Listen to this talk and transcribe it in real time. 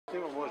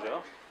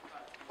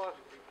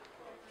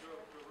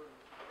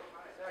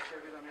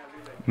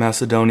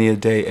Macedonia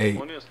Day 8.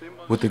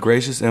 With the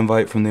gracious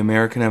invite from the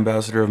American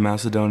Ambassador of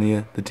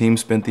Macedonia, the team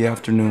spent the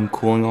afternoon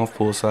cooling off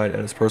poolside at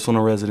his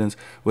personal residence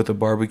with a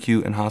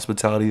barbecue and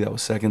hospitality that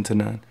was second to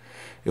none.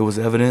 It was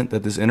evident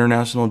that this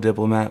international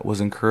diplomat was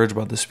encouraged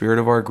by the spirit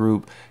of our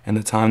group and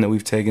the time that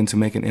we've taken to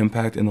make an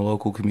impact in the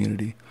local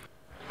community.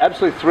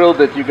 Absolutely thrilled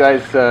that you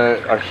guys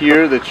are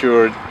here, that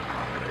you're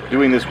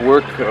doing this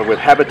work with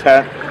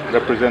Habitat,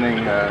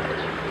 representing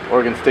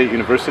Oregon State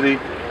University,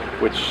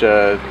 which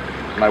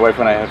my wife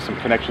and I have some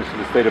connections to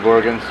the state of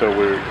Oregon, so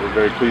we're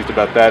very pleased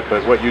about that.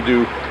 But what you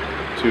do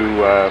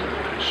to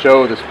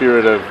show the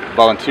spirit of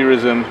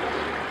volunteerism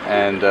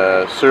and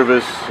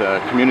service,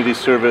 community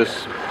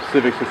service,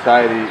 civic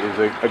society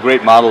is a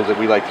great model that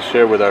we like to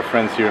share with our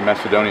friends here in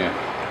Macedonia.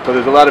 So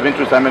there's a lot of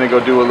interest. I'm going to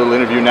go do a little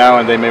interview now,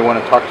 and they may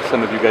want to talk to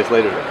some of you guys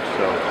later.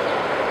 So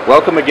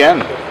welcome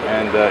again,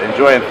 and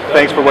enjoy, and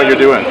thanks for what you're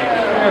doing.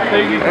 Yeah,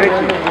 thank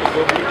you.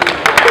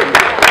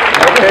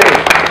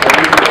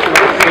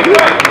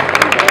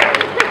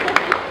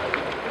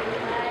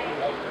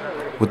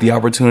 With the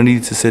opportunity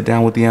to sit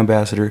down with the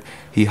ambassador,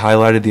 he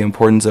highlighted the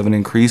importance of an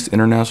increased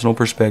international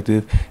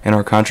perspective and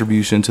our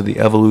contribution to the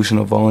evolution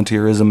of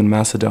volunteerism in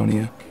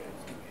Macedonia.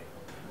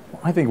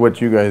 I think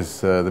what you guys,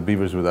 the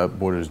Beavers Without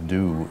Borders,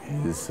 do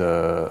is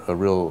a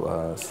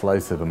real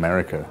slice of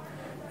America.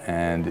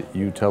 And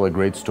you tell a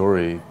great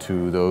story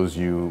to those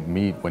you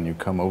meet when you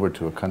come over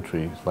to a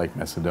country like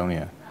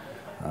Macedonia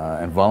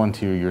and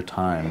volunteer your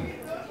time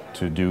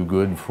to do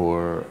good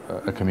for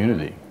a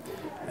community.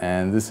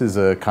 And this is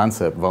a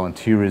concept,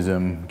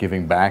 volunteerism,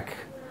 giving back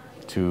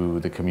to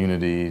the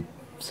community,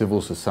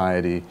 civil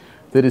society,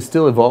 that is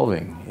still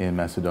evolving in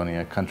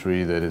Macedonia, a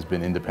country that has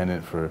been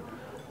independent for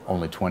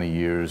only 20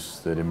 years,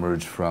 that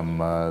emerged from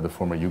the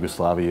former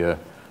Yugoslavia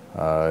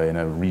in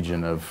a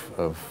region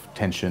of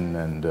tension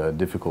and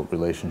difficult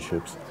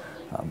relationships.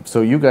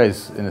 So you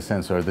guys, in a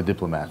sense, are the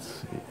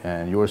diplomats,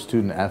 and your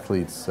student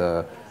athletes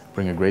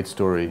bring a great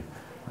story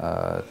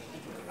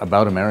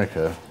about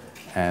America,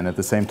 and at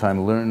the same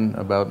time learn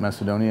about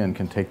Macedonia and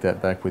can take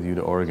that back with you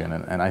to Oregon.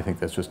 And I think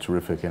that's just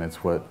terrific, and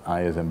it's what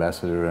I as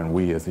ambassador and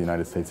we as the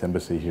United States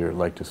Embassy here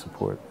like to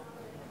support.